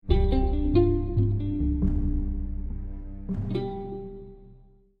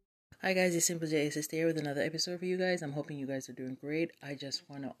Hi guys, it's Simple J Assist here with another episode for you guys. I'm hoping you guys are doing great. I just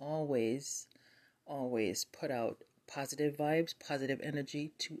want to always put out positive vibes, positive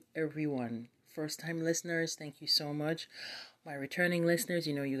energy to everyone. First time listeners, thank you so much. My returning listeners,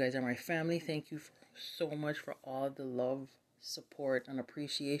 you guys are my family. Thank you so much for all the love, support, and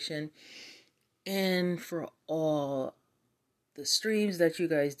appreciation. And for all the streams that you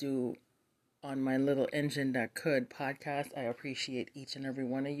guys do on my little engine that could podcast. I appreciate each and every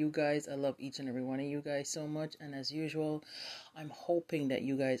one of you guys. I love each and every one of you guys so much. And as usual, I'm hoping that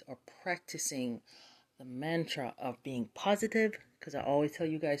you guys are practicing the mantra of being positive, because I always tell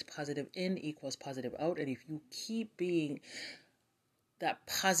you guys positive in equals positive out. And if you keep being that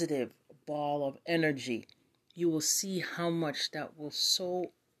positive ball of energy, you will see how much that will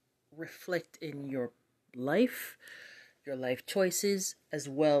so reflect in your life choices, as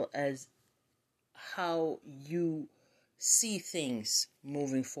well as how you see things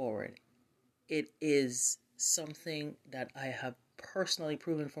moving forward. It is something that I have personally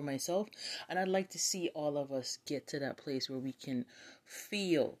proven for myself, and I'd like to see all of us get to that place where we can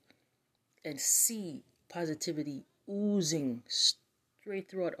feel and see positivity oozing straight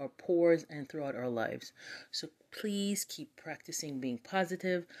throughout our pores and throughout our lives. So please keep practicing being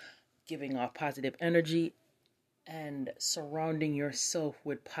positive, giving off positive energy, and surrounding yourself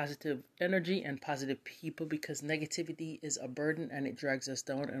with positive energy and positive people, because negativity is a burden and it drags us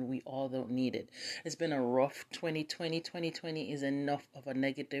down, and we all don't need it. It's been a rough 2020. 2020 is enough of a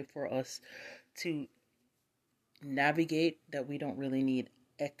negative for us to navigate, that we don't really need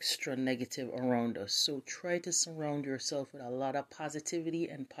extra negative around us. So try to surround yourself with a lot of positivity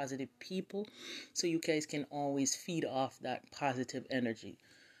and positive people, so you guys can always feed off that positive energy.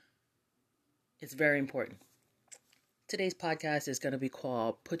 It's very important. Today's podcast is going to be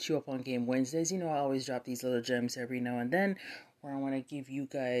called Put You Up on Game Wednesdays. I always drop these little gems every now and then where I want to give you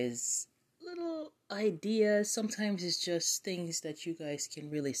guys little ideas. Sometimes it's just things that you guys can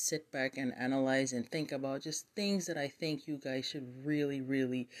really sit back and analyze and think about. Just things that I think you guys should really,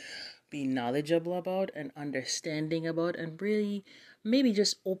 really be knowledgeable about and understanding about, and really maybe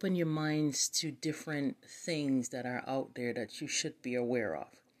just open your minds to different things that are out there that you should be aware of.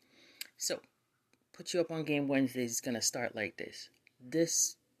 So, Put You Up on Game Wednesdays is going to start like this.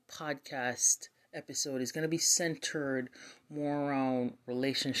 This podcast episode is going to be centered more around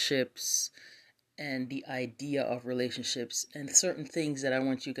relationships and the idea of relationships and certain things that I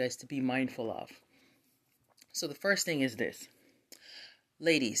want you guys to be mindful of. So the first thing is this.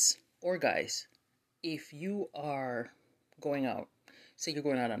 Ladies or guys, if you are going out, say you're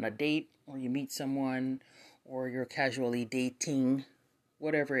going out on a date, or you meet someone, or you're casually dating,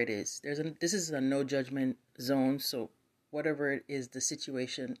 whatever it is, this is a no judgment zone, so whatever it is, the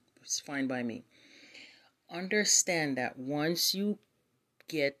situation is fine by me. Understand that once you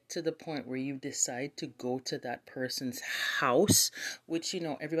get to the point where you decide to go to that person's house, which,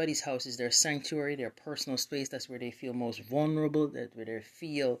 everybody's house is their sanctuary, their personal space. That's where they feel most vulnerable, that's where they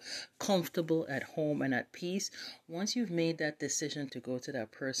feel comfortable, at home, and at peace. Once you've made that decision to go to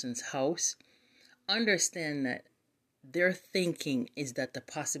that person's house, understand that their thinking is that the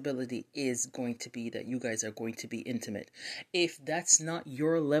possibility is going to be that you guys are going to be intimate. If that's not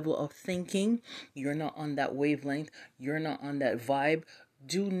your level of thinking, you're not on that wavelength, you're not on that vibe,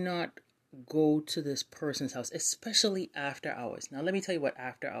 do not go to this person's house, especially after hours. Now, let me tell you what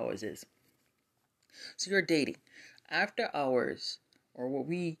after hours is. So you're dating. After hours, or what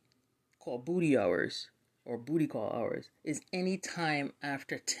we call booty hours, or booty call hours, is any time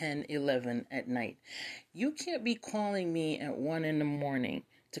after 10, 11 at night. You can't be calling me at 1 in the morning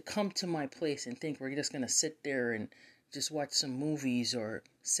to come to my place and think we're just going to sit there and just watch some movies or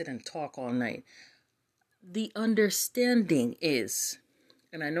sit and talk all night. The understanding is,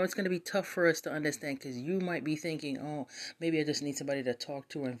 and I know it's going to be tough for us to understand, because you might be thinking, oh, maybe I just need somebody to talk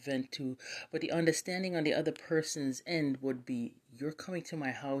to and vent to. But the understanding on the other person's end would be, you're coming to my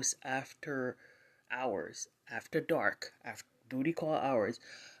house after hours, after dark, after booty call hours.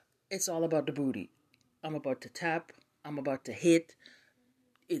 It's all about the booty. I'm about to tap, I'm about to hit.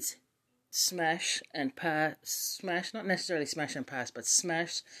 It's smash and pass, smash, not necessarily smash and pass, but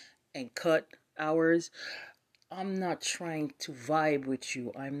smash and cut hours. I'm not trying to vibe with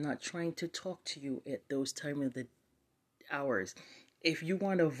you. I'm not trying to talk to you at those time of the hours. If you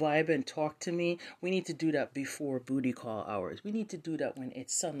want to vibe and talk to me, we need to do that before booty call hours. We need to do that when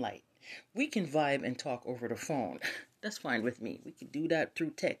it's sunlight. We can vibe and talk over the phone. That's fine with me. We could do that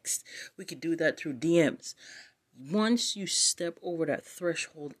through text. We could do that through DMs. Once you step over that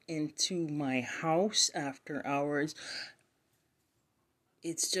threshold into my house after hours,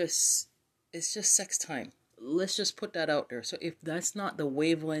 it's just sex time. let's just put that out there. So if that's not the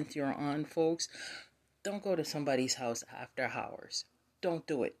wavelength you're on, folks, don't go to somebody's house after hours. Don't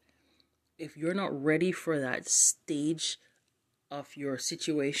do it. If you're not ready for that stage of your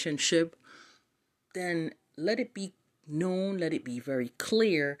situationship, then let it be known, let it be very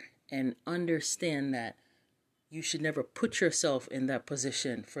clear, and understand that you should never put yourself in that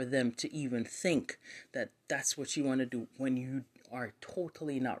position for them to even think that that's what you want to do when you are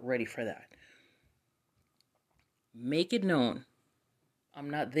totally not ready for that. Make it known. I'm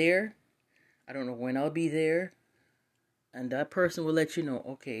not there. I don't know when I'll be there. And that person will let you know,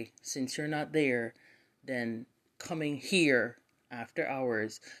 okay, since you're not there, then coming here after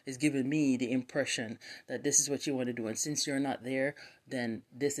hours is giving me the impression that this is what you want to do. And since you're not there, then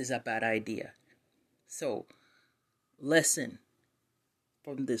this is a bad idea. So, lesson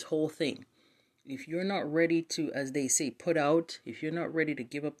from this whole thing. If you're not ready to, as they say, put out, if you're not ready to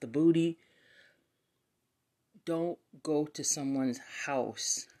give up the booty, don't go to someone's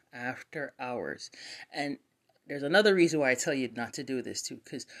house after hours. And there's another reason why I tell you not to do this too,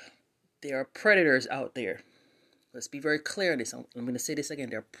 because there are predators out there. Let's be very clear on this. I'm going to say this again.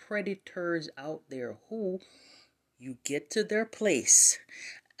 There are predators out there who you get to their place,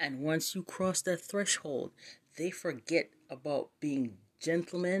 and once you cross that threshold, they forget about being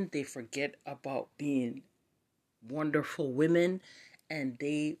gentlemen. They forget about being wonderful women, and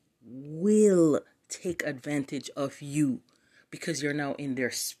they will take advantage of you because you're now in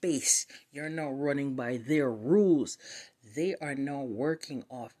their space. You're now running by their rules. They are now working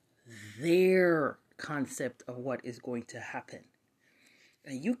off their concept of what is going to happen.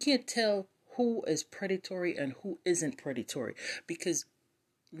 And you can't tell who is predatory and who isn't predatory, because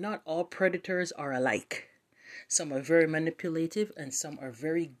not all predators are alike. Some are very manipulative and some are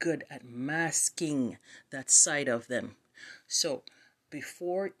very good at masking that side of them. So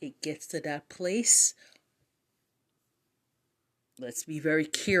before it gets to that place, let's be very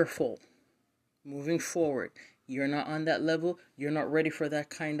careful moving forward. You're not on that level. You're not ready for that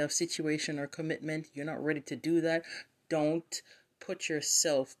kind of situation or commitment. You're not ready to do that. Don't put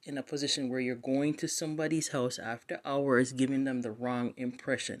yourself in a position where you're going to somebody's house after hours, giving them the wrong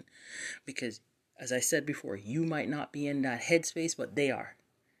impression. Because, as I said before, you might not be in that headspace, but they are.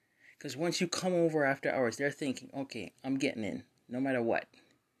 Because once you come over after hours, they're thinking, okay, I'm getting in, no matter what.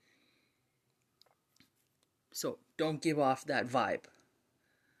 So don't give off that vibe.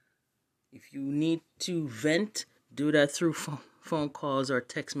 If you need to vent, do that through phone calls or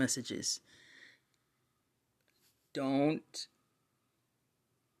text messages. Don't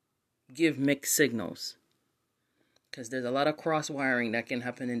give mixed signals, because there's a lot of cross wiring that can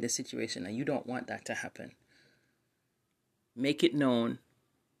happen in this situation, and you don't want that to happen. Make it known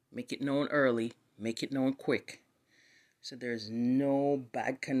early, make it known quick, so there's no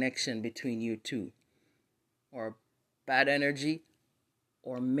bad connection between you two, or bad energy,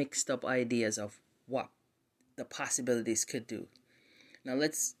 or mixed up ideas of what the possibilities could do. Now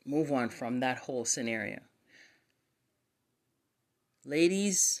let's move on from that whole scenario.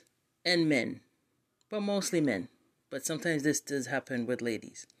 Ladies and men, but mostly men, but sometimes this does happen with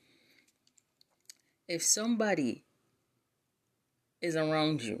ladies. If somebody is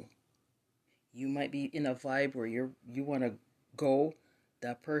around you, you might be in a vibe where you want to go.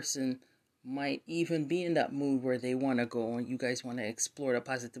 That person might even be in that mood where they want to go, and you guys want to explore the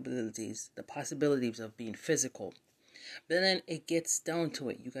possibilities of being physical. But then it gets down to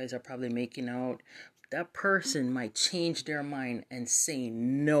it. You guys are probably making out. That person might change their mind and say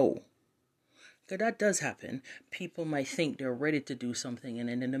no. Because that does happen. People might think they're ready to do something, and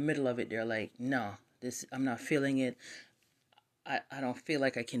then in the middle of it, they're like, no, I'm not feeling it. I don't feel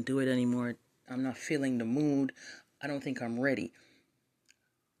like I can do it anymore. I'm not feeling the mood. I don't think I'm ready.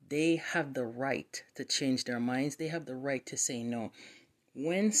 They have the right to change their minds. They have the right to say no.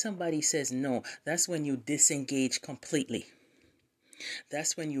 When somebody says no, that's when you disengage completely.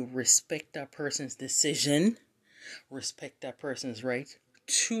 That's when you respect that person's decision, respect that person's right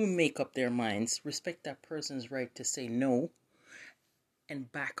to make up their minds, respect that person's right to say no,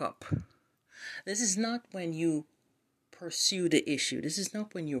 and back up. This is not when you pursue the issue. This is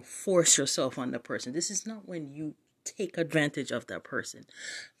not when you force yourself on the person. This is not when you take advantage of that person.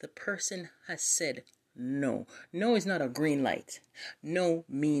 The person has said no. No is not a green light. No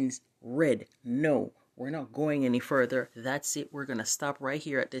means red. No. We're not going any further. That's it. We're going to stop right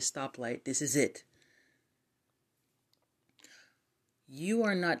here at this stoplight. This is it. You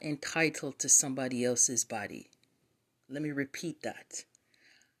are not entitled to somebody else's body. Let me repeat that.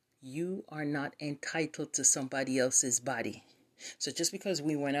 You are not entitled to somebody else's body. So just because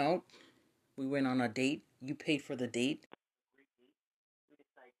we went out, we went on a date, you paid for the date, we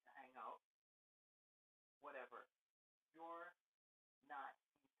decide to hang out, whatever.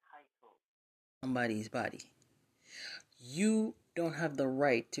 somebody's body. You don't have the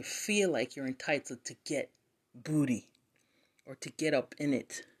right to feel like you're entitled to get booty or to get up in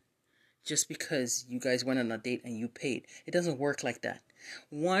it just because you guys went on a date and you paid. It doesn't work like that.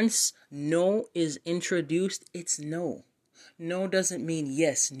 Once no is introduced, it's no. No doesn't mean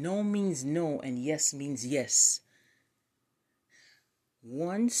yes. No means no, and yes means yes.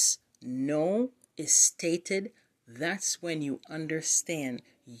 Once no is stated, that's when you understand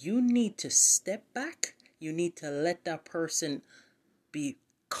you need to step back. You need to let that person be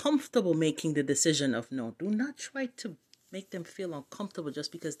comfortable making the decision of no. Do not try to make them feel uncomfortable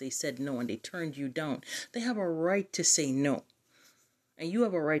just because they said no and they turned you down. They have a right to say no. And you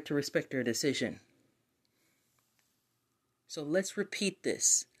have a right to respect their decision. So let's repeat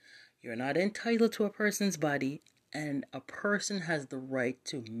this. You're not entitled to a person's body, and a person has the right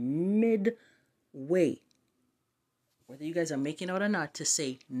to midway, whether you guys are making out or not, to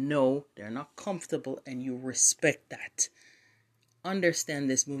say no, they're not comfortable, and you respect that. Understand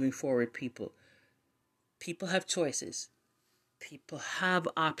this moving forward, people. People have choices. People have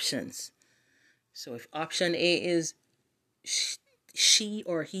options. So if option A is she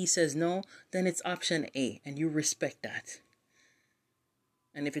or he says no, then it's option A, and you respect that.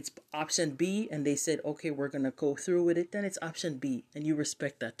 And if it's option B and they said, okay, we're going to go through with it, then it's option B, and you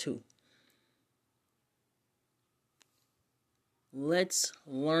respect that too. Let's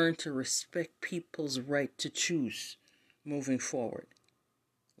learn to respect people's right to choose moving forward.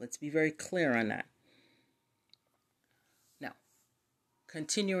 Let's be very clear on that. Now,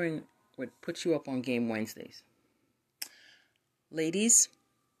 continuing with Put You Up on Game Wednesdays. Ladies,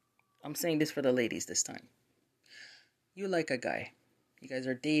 I'm saying this for the ladies this time. You like a guy. You guys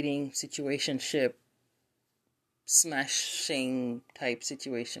are dating, situationship, smashing type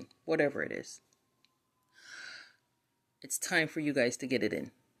situation, whatever it is. It's time for you guys to get it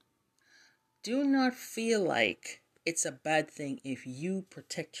in. Do not feel like it's a bad thing if you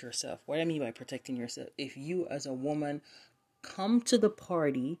protect yourself. What I mean by protecting yourself, if you as a woman come to the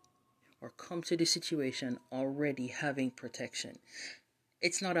party or come to the situation already having protection.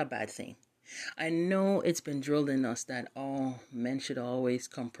 It's not a bad thing. I know it's been drilled in us that all men should always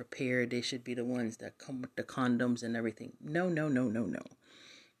come prepared. They should be the ones that come with the condoms and everything. No.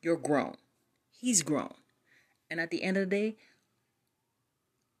 You're grown. He's grown. And at the end of the day,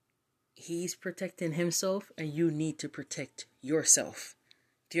 he's protecting himself and you need to protect yourself.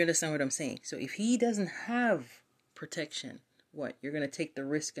 Do you understand what I'm saying? So if he doesn't have protection, what? You're going to take the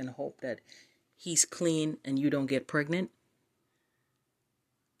risk and hope that he's clean and you don't get pregnant?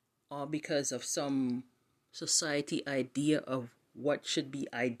 All because of some society idea of what should be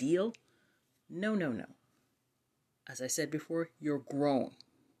ideal? No. As I said before, you're grown.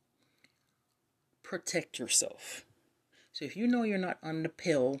 Protect yourself. So if you know you're not on the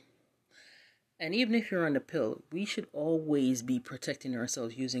pill, and even if you're on the pill, we should always be protecting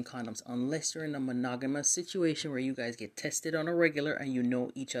ourselves using condoms, unless you're in a monogamous situation where you guys get tested on a regular and you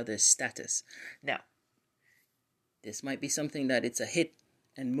know each other's status. Now, this might be something that it's a hit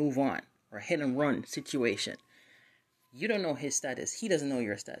and move on, or a hit and run situation. You don't know his status. He doesn't know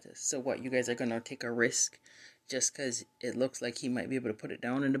your status. So what, you guys are going to take a risk just because it looks like he might be able to put it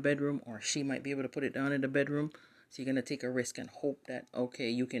down in the bedroom, or she might be able to put it down in the bedroom? So you're going to take a risk and hope that, okay,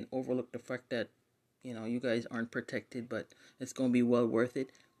 you can overlook the fact that, you guys aren't protected, but it's going to be well worth it.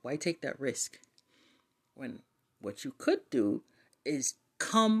 Why take that risk? When what you could do is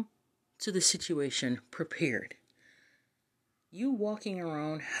come to the situation prepared. You walking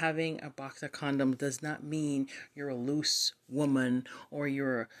around having a box of condoms does not mean you're a loose woman, or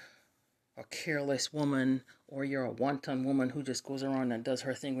you're a careless woman, or you're a wanton woman who just goes around and does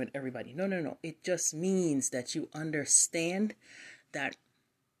her thing with everybody. No. It just means that you understand that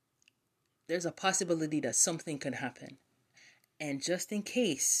there's a possibility that something could happen. And just in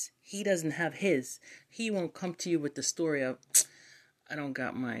case he doesn't have his, he won't come to you with the story of, I don't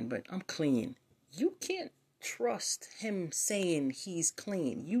got mine, but I'm clean. You can't trust him saying he's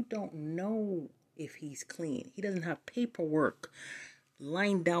clean. You don't know if he's clean. He doesn't have paperwork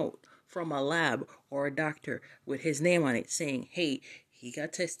lined out from a lab or a doctor with his name on it saying, hey, he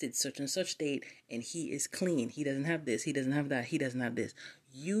got tested such and such date and he is clean. He doesn't have this, he doesn't have that, he doesn't have this.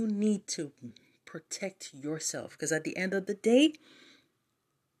 You need to protect yourself, because at the end of the day,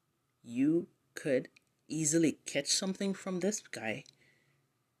 you could easily catch something from this guy,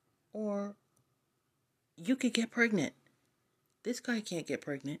 or you could get pregnant. This guy can't get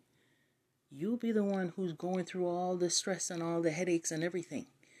pregnant. You'll be the one who's going through all the stress and all the headaches and everything.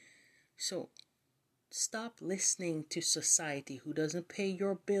 So stop listening to society who doesn't pay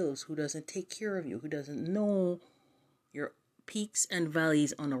your bills, who doesn't take care of you, who doesn't know your peaks and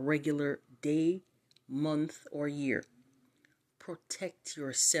valleys on a regular day, month, or year. Protect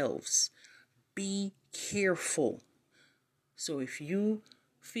yourselves. Be careful. So if you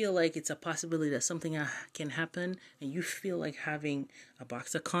feel like it's a possibility that something can happen and you feel like having a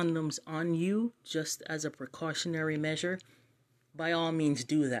box of condoms on you just as a precautionary measure, by all means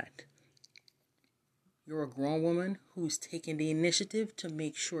do that. You're a grown woman who's taking the initiative to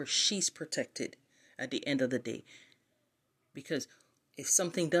make sure she's protected at the end of the day. Because if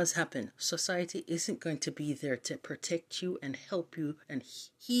something does happen, society isn't going to be there to protect you and help you and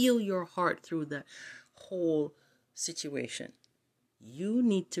heal your heart through that whole situation. You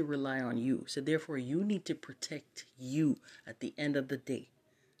need to rely on you. So therefore, you need to protect you at the end of the day.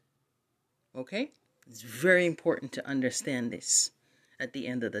 Okay? It's very important to understand this at the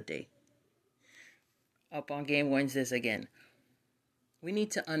end of the day. Up on Game Wednesdays again. We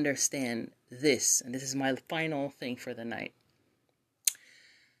need to understand this, and this is my final thing for the night.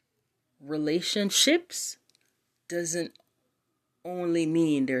 Relationships doesn't only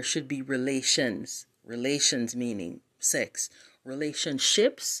mean there should be relations. Relations meaning sex.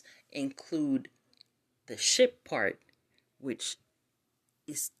 Relationships include the ship part, which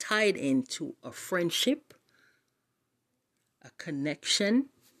is tied into a friendship, a connection,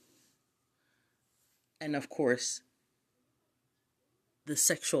 and of course, the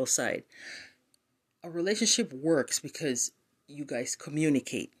sexual side. A relationship works because you guys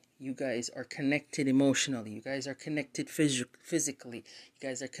communicate. You guys are connected emotionally. You guys are connected physically. You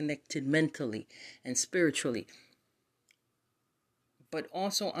guys are connected mentally and spiritually. But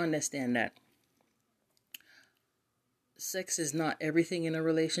also understand that sex is not everything in a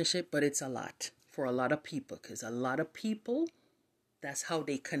relationship, but it's a lot for a lot of people. Because a lot of people, that's how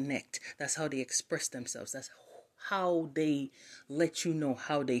they connect. That's how they express themselves. That's how they let you know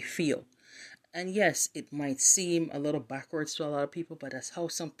how they feel. And yes, it might seem a little backwards to a lot of people, but that's how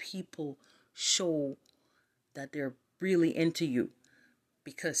some people show that they're really into you.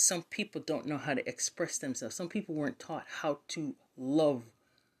 Because some people don't know how to express themselves. Some people weren't taught how to love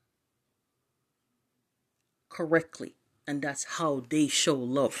correctly. And that's how they show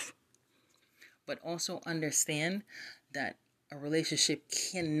love. But also understand that a relationship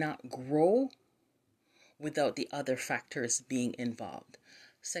cannot grow without the other factors being involved.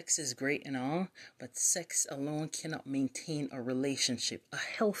 Sex is great and all, but sex alone cannot maintain a relationship, a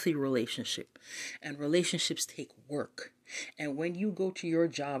healthy relationship. And relationships take work. And when you go to your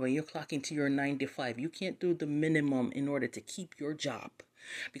job and you're clocking to your 9 to 5, you can't do the minimum in order to keep your job.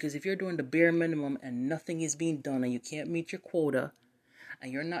 Because if you're doing the bare minimum and nothing is being done and you can't meet your quota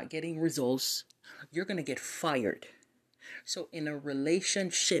and you're not getting results, you're going to get fired. So in a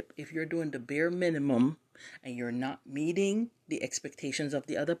relationship, if you're doing the bare minimum and you're not meeting the expectations of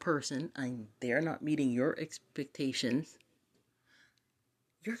the other person and they're not meeting your expectations,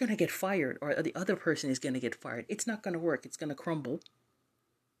 you're going to get fired, or the other person is going to get fired. It's not going to work. It's going to crumble.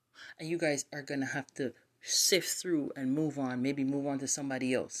 And you guys are going to have to sift through and move on, maybe move on to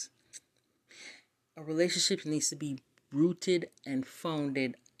somebody else. A relationship needs to be rooted and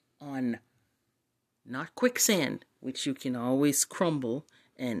founded on not quicksand, which you can always crumble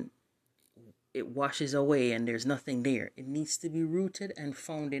and it washes away and there's nothing there. It needs to be rooted and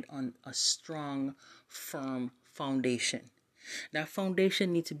founded on a strong, firm foundation. That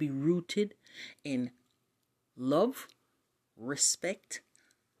foundation needs to be rooted in love, respect,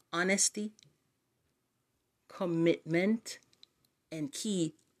 honesty, commitment, and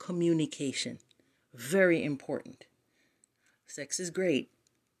key communication. Very important. Sex is great.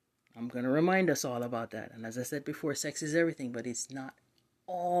 I'm going to remind us all about that. And as I said before, sex is everything, but it's not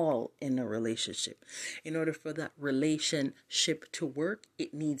all in a relationship. In order for that relationship to work,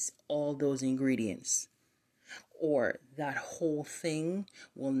 it needs all those ingredients. Or that whole thing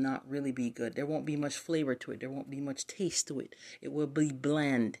will not really be good. There won't be much flavor to it. There won't be much taste to it. It will be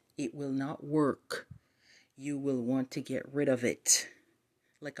bland. It will not work. You will want to get rid of it.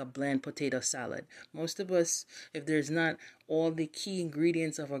 Like a bland potato salad. Most of us, if there's not all the key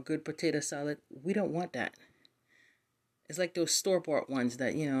ingredients of a good potato salad, we don't want that. It's like those store-bought ones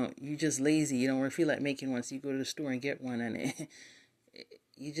that, you're just lazy. You don't really feel like making one, so you go to the store and get one, and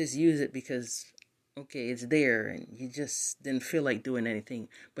you just use it because, okay, it's there, and you just didn't feel like doing anything.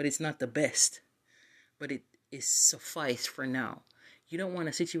 But it's not the best. But it is suffice for now. You don't want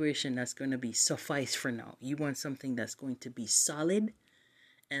a situation that's going to be suffice for now. You want something that's going to be solid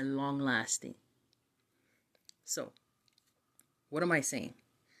and long-lasting. So, what am I saying?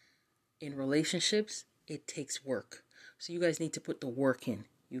 In relationships, it takes work. So you guys need to put the work in.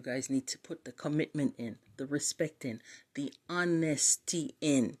 You guys need to put the commitment in, the respect in, the honesty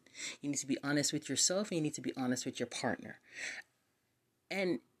in. You need to be honest with yourself and you need to be honest with your partner.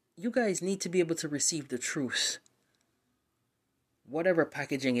 And you guys need to be able to receive the truth, whatever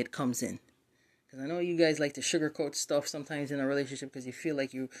packaging it comes in. Because I know you guys like to sugarcoat stuff sometimes in a relationship because you feel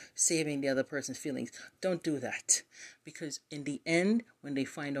like you're saving the other person's feelings. Don't do that. Because in the end, when they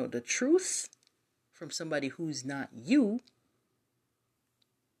find out the truth from somebody who's not you,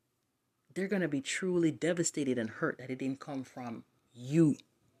 they're going to be truly devastated and hurt that it didn't come from you.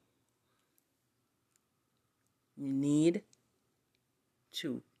 You need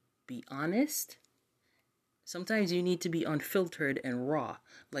to be honest. Sometimes you need to be unfiltered and raw,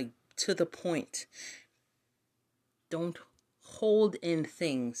 like to the point. Don't hold in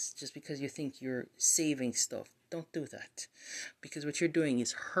things just because you think you're saving stuff. Don't do that. Because what you're doing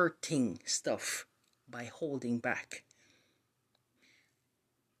is hurting stuff by holding back.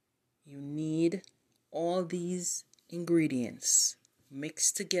 You need all these ingredients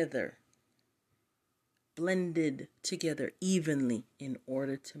mixed together, blended together evenly in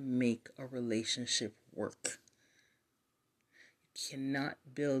order to make a relationship work. You cannot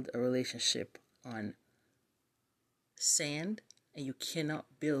build a relationship on sand, and you cannot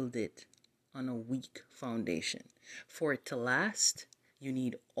build it on a weak foundation. For it to last, you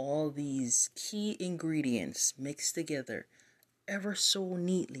need all these key ingredients mixed together ever so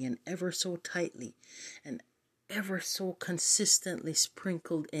neatly and ever so tightly and ever so consistently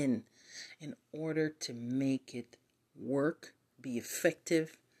sprinkled in order to make it work, be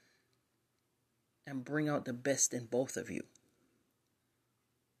effective, and bring out the best in both of you.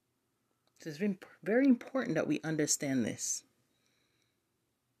 So it's been very important that we understand this.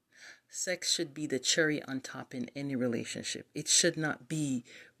 Sex should be the cherry on top in any relationship. It should not be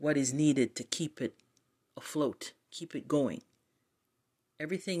what is needed to keep it afloat, keep it going.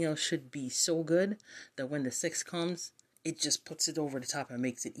 Everything else should be so good that when the sex comes, it just puts it over the top and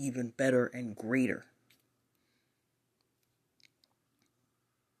makes it even better and greater.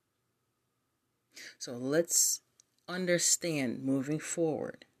 So let's understand moving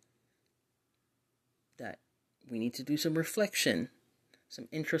forward that we need to do some reflection, some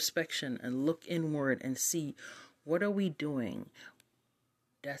introspection, and look inward and see what are we doing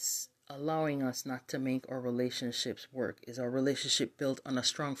that's allowing us not to make our relationships work. Is our relationship built on a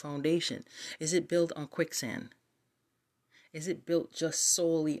strong foundation? Is it built on quicksand? Is it built just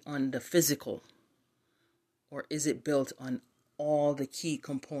solely on the physical? Or is it built on all the key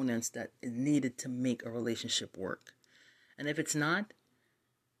components that is needed to make a relationship work? And if it's not,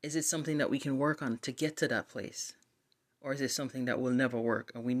 is it something that we can work on to get to that place? Or is it something that will never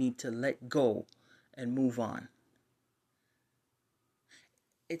work and we need to let go and move on?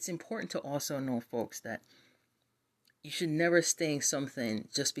 It's important to also know, folks, that you should never stay in something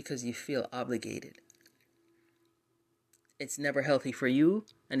just because you feel obligated. It's never healthy for you,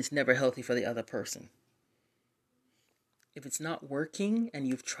 and it's never healthy for the other person. If it's not working and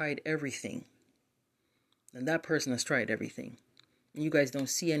you've tried everything, then that person has tried everything, and you guys don't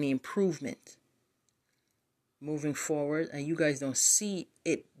see any improvement moving forward, and you guys don't see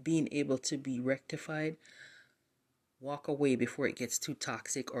it being able to be rectified, walk away before it gets too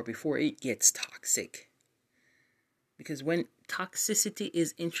toxic or before it gets toxic. Because when toxicity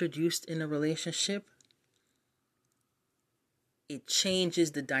is introduced in a relationship, it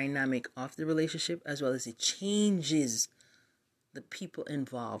changes the dynamic of the relationship as well as it changes the people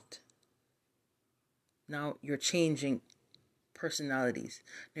involved. Now you're changing personalities.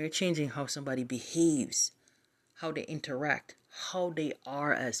 Now you're changing how somebody behaves, how they interact, how they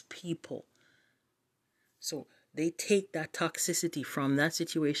are as people. So they take that toxicity from that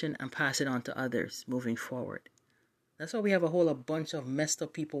situation and pass it on to others moving forward. That's why we have a bunch of messed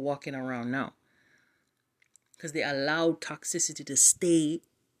up people walking around now. Because they allow toxicity to stay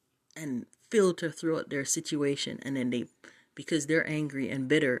and filter throughout their situation. And then because they're angry and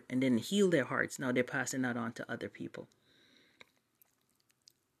bitter and didn't heal their hearts, now they're passing that on to other people.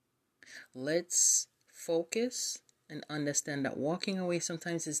 Let's focus and understand that walking away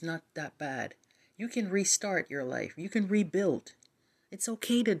sometimes is not that bad. You can restart your life. You can rebuild. It's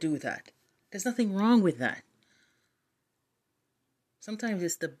okay to do that. There's nothing wrong with that. Sometimes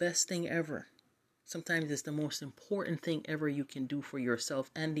it's the best thing ever. Sometimes it's the most important thing ever you can do for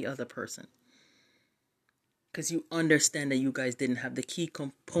yourself and the other person. Because you understand that you guys didn't have the key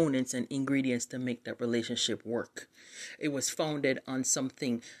components and ingredients to make that relationship work. It was founded on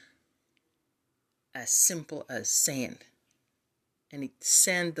something as simple as sand. And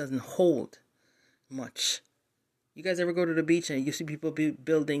sand doesn't hold much. You guys ever go to the beach and you see people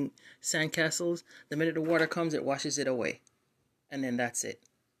building sand castles? The minute the water comes, it washes it away. And then that's it.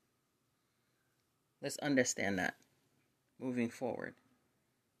 Let's understand that moving forward.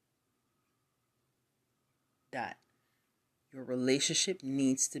 That Your relationship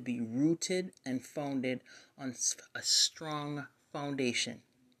needs to be rooted and founded on a strong foundation.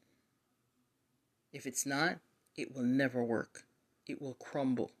 If it's not, it will never work. It will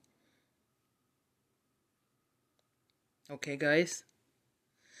crumble. Okay, guys?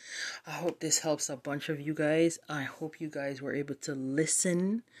 I hope this helps a bunch of you guys. I hope you guys were able to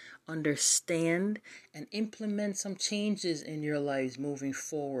listen, understand, and implement some changes in your lives moving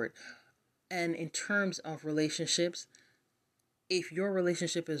forward. And in terms of relationships, if your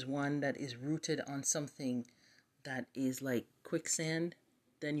relationship is one that is rooted on something that is like quicksand,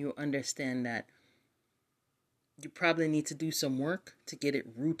 then you understand that you probably need to do some work to get it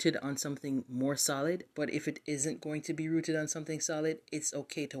rooted on something more solid. But if it isn't going to be rooted on something solid, it's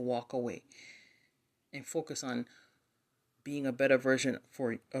okay to walk away and focus on being a better version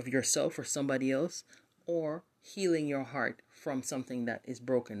of yourself or somebody else, or healing your heart from something that is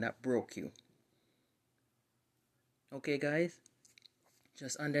broken, that broke you. Okay, guys?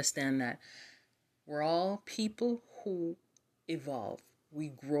 Just understand that we're all people who evolve. We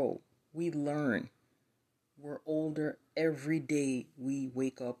grow. We learn. We're older every day. We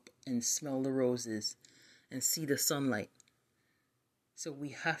wake up and smell the roses and see the sunlight. So we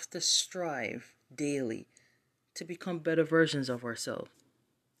have to strive daily to become better versions of ourselves.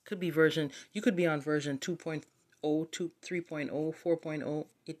 You could be on version 2.0, 3.0, 4.0.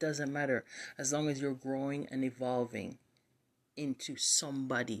 It doesn't matter as long as you're growing and evolving into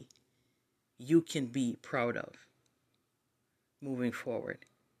somebody you can be proud of moving forward.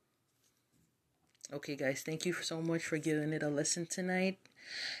 Okay, guys, thank you so much for giving it a listen tonight.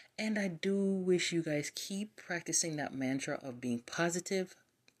 And I do wish you guys keep practicing that mantra of being positive,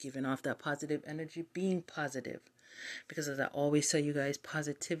 giving off that positive energy, being positive. Because as I always tell you guys,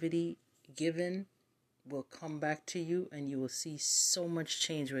 positivity given will come back to you and you will see so much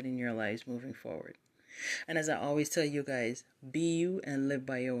change within your lives moving forward. And as I always tell you guys, be you and live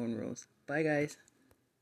by your own rules. Bye, guys.